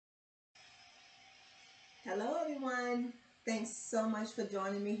Hello everyone. Thanks so much for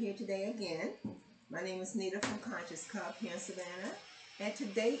joining me here today again. My name is Nita from Conscious Cup here in Savannah. And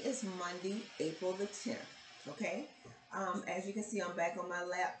today is Monday, April the 10th. Okay? As you can see, I'm back on my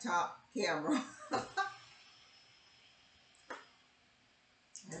laptop camera. I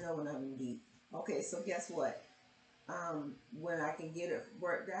know when I'm deep. Okay, so guess what? When I can get it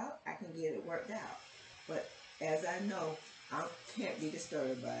worked out, I can get it worked out. But as I know, I can't be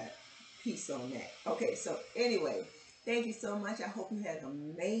disturbed by it. Peace on that. Okay, so anyway, thank you so much. I hope you had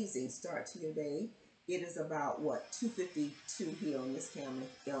an amazing start to your day. It is about what, 2:52 here on this camera,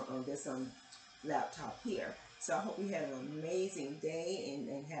 on this laptop here. So I hope you had an amazing day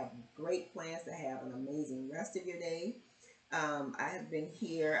and have great plans to have an amazing rest of your day. I have been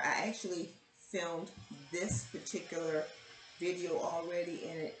here. I actually filmed this particular video already,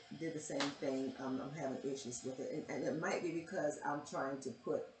 and it did the same thing. I'm having issues with it, and it might be because I'm trying to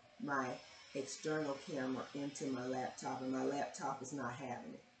put my external camera into my laptop, and my laptop is not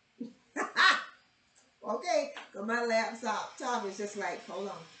having it. Okay, because my laptop is just like, hold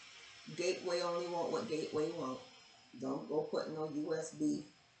on, gateway only want what gateway want. Don't go putting no USB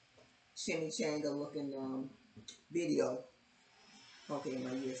chimichanga looking video, okay, in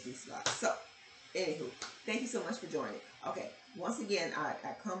my USB slot. So anywho, thank you so much for joining. Okay, once again,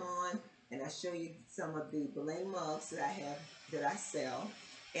 I come on and I show you some of the bling mugs that I have, that I sell.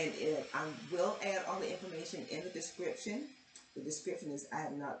 And I will add all the information in the description. The description is, I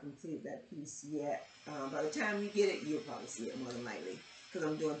have not completed that piece yet. By the time you get it, you'll probably see it more than likely, because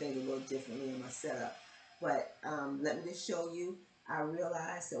I'm doing things a little differently in my setup. But let me just show you. I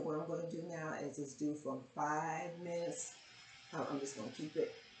realized that what I'm going to do now is just do from 5 minutes. I'm just going to keep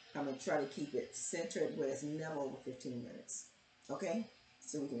it. I'm going to try to keep it centered where it's never over 15 minutes. Okay?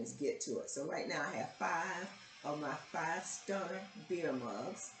 So we can just get to it. So right now I have 5 of my 5 stunner beer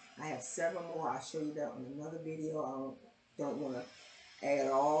mugs. I have several more. I'll show you that on another video. I don't want to add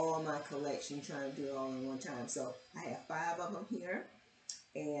all my collection, trying to do it all in one time. So I have 5 of them here.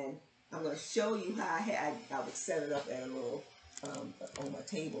 And I'm going to show you how I would set it up at a little, on my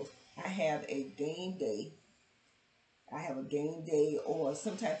table. I have a game day. I have a game day or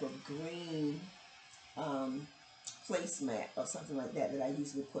some type of green placemat or something like that I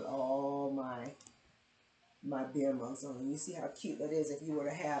usually put all my beer mugs on. You see how cute that is. If you were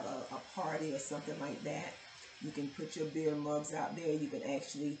to have a party or something like that, you can put your beer mugs out there. You can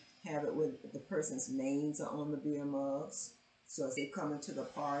actually have it with the person's names are on the beer mugs. So as they come into the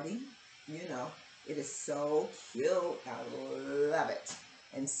party, you know, it is so cute. I love it.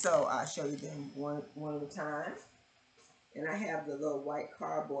 And so I'll show you them one at a time. And I have the little white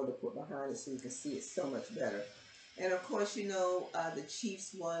cardboard to put behind it so you can see it so much better. And of course, you know, the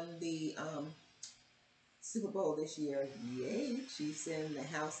Chiefs won the Super Bowl this year. Yay, Chiefs in the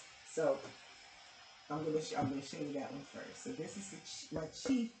house. So I'm gonna show you that one first. So this is my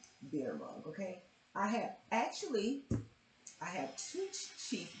Chief beer mug. Okay, I have 2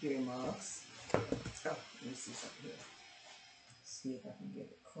 Chief beer mugs. Oh, let me see something here. See if I can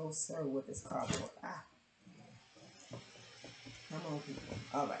get it closer with this cardboard. Come on, people.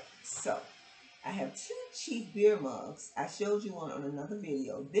 All right, so I have 2 Chief beer mugs. I showed you one on another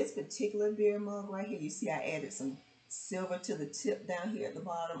video. This particular beer mug right here, you see I added some silver to the tip down here at the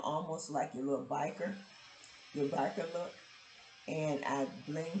bottom, almost like your little biker look. And I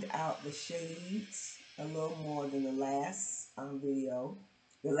blinged out the shades a little more than the last video,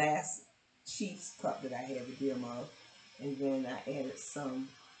 the last Chief's cup that I had, the beer mug. And then I added some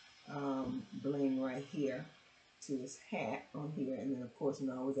bling right here to his hat on here, and then of course, you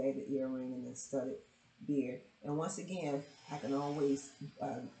know, I always add the earring and the studded beard. And once again, I can always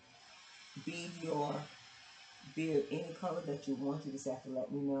bead your beard any color that you want. You just have to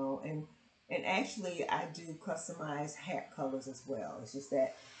let me know. And actually, I do customize hat colors as well. It's just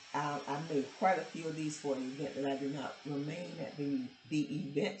that I made quite a few of these for an event that I did not remain at the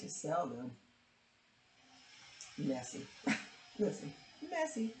event to sell them. Messy. Listen,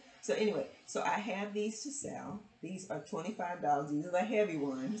 messy. So anyway, so I have these to sell. These are $25. These are the heavy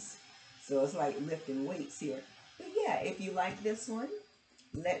ones. So it's like lifting weights here. But yeah, if you like this one,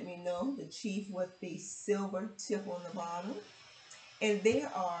 let me know. The Chief with the silver tip on the bottom. And there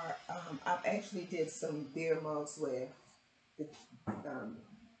are, I've actually did some beer mugs where the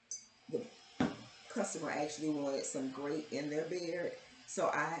customer actually wanted some gray in their beard. So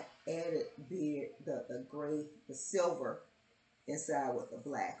I added the gray, the silver inside with the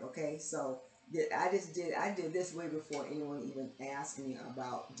black. Okay, so I did this way before anyone even asked me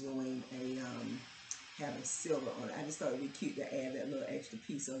about doing a having silver on it. I just thought it'd be cute to add that little extra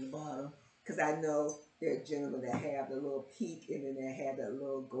piece on the bottom, because I know there are gentlemen that have the little peak and then they have that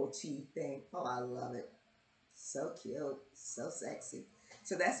little goatee thing. Oh, I love it. So cute, so sexy.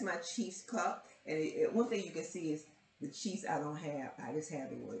 So that's my Chiefs cup. And one thing you can see is the Chiefs I don't have. I just have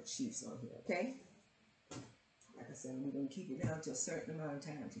the word Chiefs on here, okay? Like I said, we're going to keep it down to a certain amount of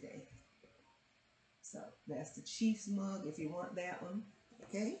time today. So that's the Chiefs mug if you want that one,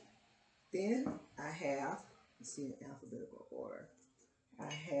 okay? Then I have, let's see in alphabetical order.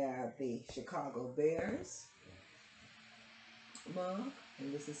 I have the Chicago Bears mug,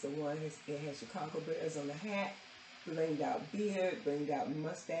 and this is the one, it has Chicago Bears on the hat, blinged out beard, blinged out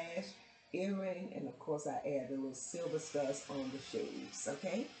mustache, earring, and of course I add the little silver studs on the shades,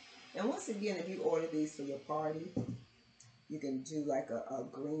 okay? And once again, if you order these for your party, you can do like a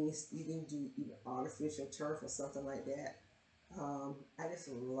green, you can do either artificial turf or something like that. I just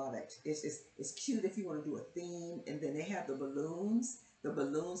love it. It's cute if you want to do a theme, and then they have the balloons. The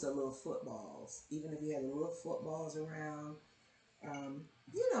balloons are little footballs. Even if you have the little footballs around, um,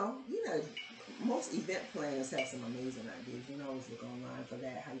 most event planners have some amazing ideas. You can always look online for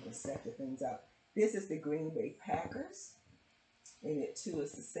that, how you can set the things up. This is the Green Bay Packers, and it too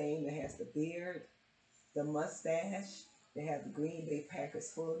is the same. It has the beard, the mustache. They have the Green Bay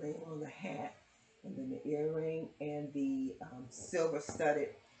Packers full name on the hat, and then the earring and the silver studded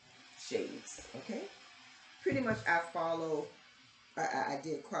shades. Okay, pretty much I follow. I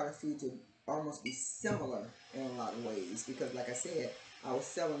did quite a few to almost be similar in a lot of ways because, like I said, I was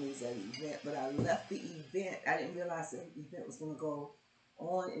selling these at an event, but I left the event. I didn't realize that the event was going to go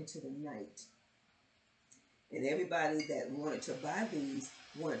on into the night. And everybody that wanted to buy these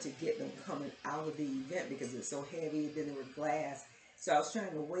wanted to get them coming out of the event because it's so heavy. Then they were glass. So I was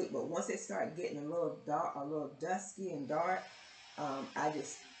trying to wait, but once it started getting a little dark, a little dusky and dark, I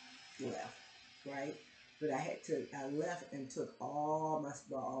just left, right? But I left and took all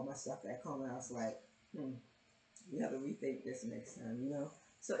my stuff back home, and I was like, you have to rethink this next time, you know?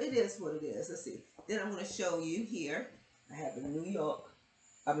 So it is what it is. Let's see. Then I'm going to show you here. I have the New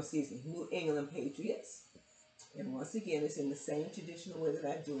England Patriots. And once again, it's in the same traditional way that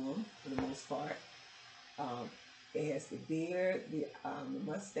I do them for the most part. It has the beard, the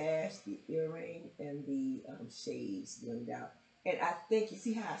mustache, the earring, and the shades blended out. And I think, you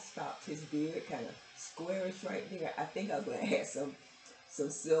see how I stopped his beard kind of squarish right there? I think I was going to add some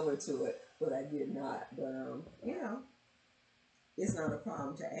silver to it, but I did not. But, it's not a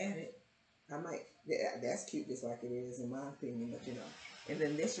problem to add it. I might, that's cute just like it is in my opinion, but And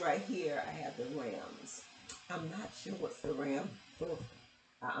then this right here, I have the Rams. I'm not sure what's the Ram.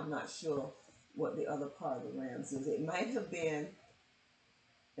 I'm not sure what the other part of the Rams is. It might have been,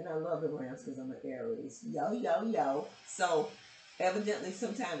 and I love the Rams because I'm an Aries. Yo, yo, yo. So evidently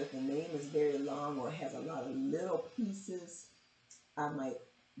sometimes if the name is very long or has a lot of little pieces, I might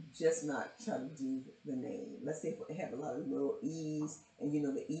just not try to do the name. Let's say if it have a lot of little E's, and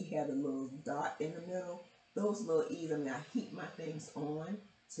the E had a little dot in the middle. Those little E's, I heat my things on,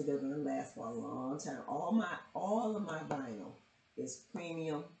 so they're gonna last for a long time. All of my vinyl is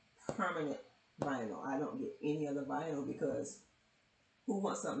premium, permanent vinyl. I don't get any other vinyl because who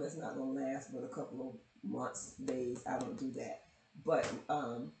wants something that's not gonna last but a couple of months, days? I don't do that. But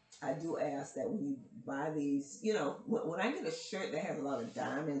I do ask that when you buy these, when I get a shirt that has a lot of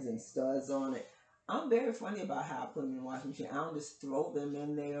diamonds and studs on it, I'm very funny about how I put them in the washing machine. I don't just throw them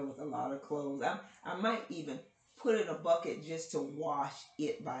in there with a lot of clothes. I might even put it in a bucket just to wash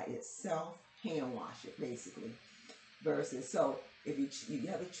it by itself, hand wash it basically. Versus, so if you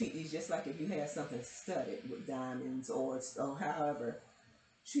have to treat these just like if you had something studded with diamonds or however,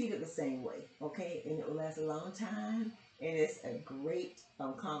 treat it the same way, okay? And it will last a long time. And it's a great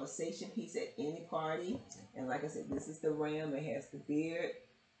conversation piece at any party. And like I said, this is the Ram. It has the beard,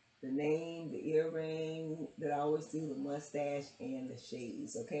 the name, the earring that I always do, the mustache, and the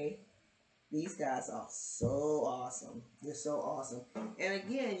shades, okay? These guys are so awesome. They're so awesome. And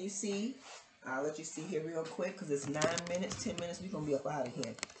again, you see, I'll let you see here real quick because it's 9 minutes, 10 minutes. We're going to be up out of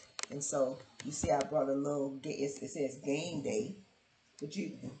here. And so you see I brought a little, it says game day. But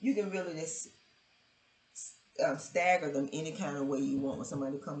you can really just stagger them any kind of way you want when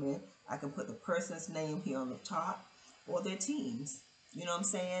somebody come in. I can put the person's name here on the top or their teams. You know what I'm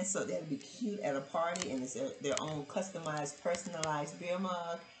saying? So that'd be cute at a party, and it's their own customized, personalized beer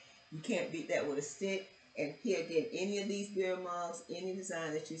mug. You can't beat that with a stick. And here again, any of these beer mugs, any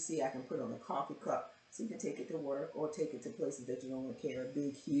design that you see, I can put on a coffee cup so you can take it to work or take it to places that you don't want to carry a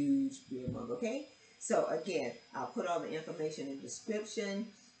big, huge beer mug, okay? So again, I'll put all the information in the description.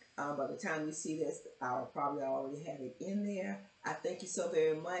 By the time you see this, I'll probably already have it in there. I thank you so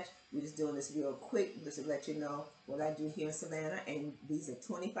very much. We're just doing this real quick just to let you know what I do here in Savannah. And these are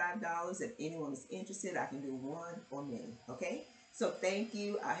 $25. If anyone is interested, I can do one or many, okay? So thank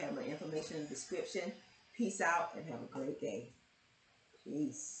you. I have my information in the description. Peace out and have a great day.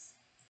 Peace.